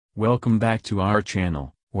Welcome back to our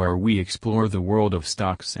channel, where we explore the world of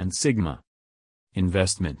stocks and Sigma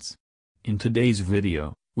investments. In today's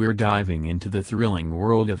video, we're diving into the thrilling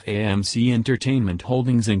world of AMC Entertainment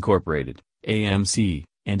Holdings Incorporated, AMC,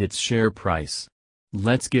 and its share price.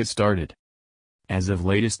 Let's get started. As of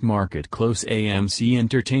latest market close, AMC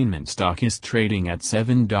Entertainment stock is trading at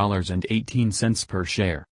 $7.18 per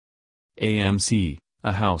share. AMC,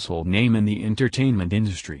 a household name in the entertainment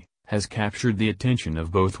industry, has captured the attention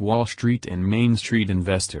of both Wall Street and Main Street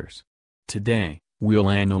investors. Today, we'll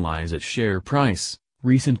analyze its share price,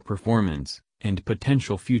 recent performance, and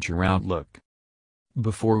potential future outlook.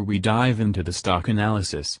 Before we dive into the stock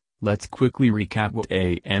analysis, let's quickly recap what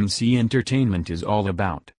AMC Entertainment is all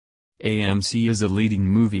about. AMC is a leading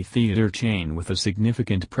movie theater chain with a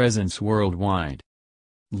significant presence worldwide.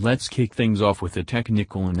 Let's kick things off with a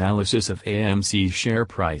technical analysis of AMC's share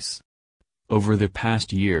price. Over the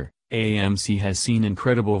past year, AMC has seen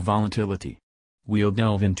incredible volatility. We'll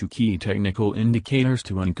delve into key technical indicators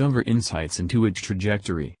to uncover insights into its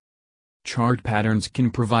trajectory. Chart patterns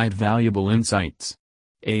can provide valuable insights.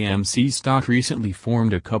 AMC stock recently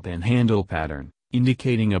formed a cup and handle pattern,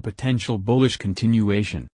 indicating a potential bullish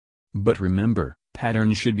continuation. But remember,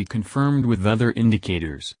 patterns should be confirmed with other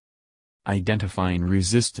indicators. Identifying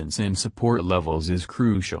resistance and support levels is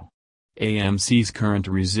crucial. AMC's current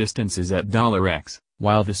resistance is at $X,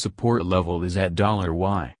 while the support level is at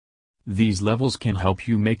 $Y. These levels can help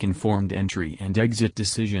you make informed entry and exit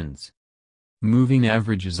decisions. Moving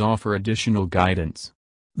averages offer additional guidance.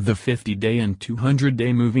 The 50-day and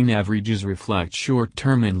 200-day moving averages reflect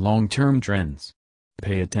short-term and long-term trends.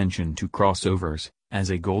 Pay attention to crossovers, as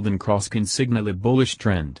a golden cross can signal a bullish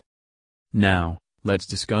trend. Now, let's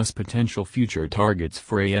discuss potential future targets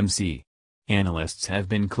for AMC. Analysts have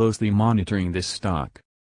been closely monitoring this stock.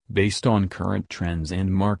 Based on current trends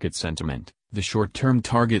and market sentiment, the short-term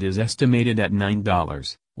target is estimated at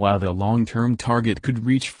 $9, while the long-term target could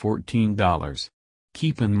reach $14.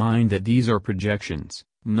 Keep in mind that these are projections,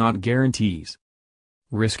 not guarantees.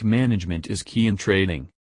 Risk management is key in trading.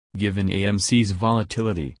 Given AMC's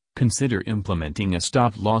volatility, consider implementing a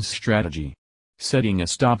stop-loss strategy. Setting a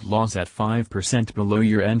stop-loss at 5% below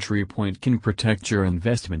your entry point can protect your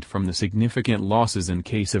investment from the significant losses in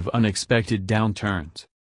case of unexpected downturns.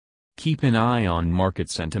 Keep an eye on market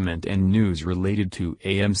sentiment and news related to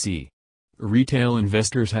AMC. Retail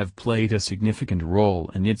investors have played a significant role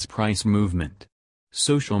in its price movement.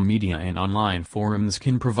 Social media and online forums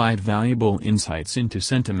can provide valuable insights into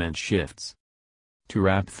sentiment shifts. To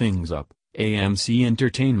wrap things up, AMC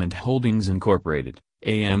Entertainment Holdings Incorporated,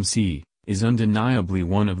 AMC, is undeniably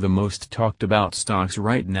one of the most talked about stocks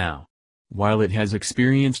right now. While it has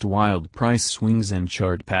experienced wild price swings and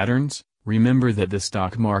chart patterns, remember that the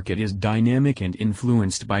stock market is dynamic and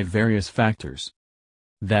influenced by various factors.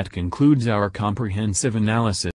 That concludes our comprehensive analysis.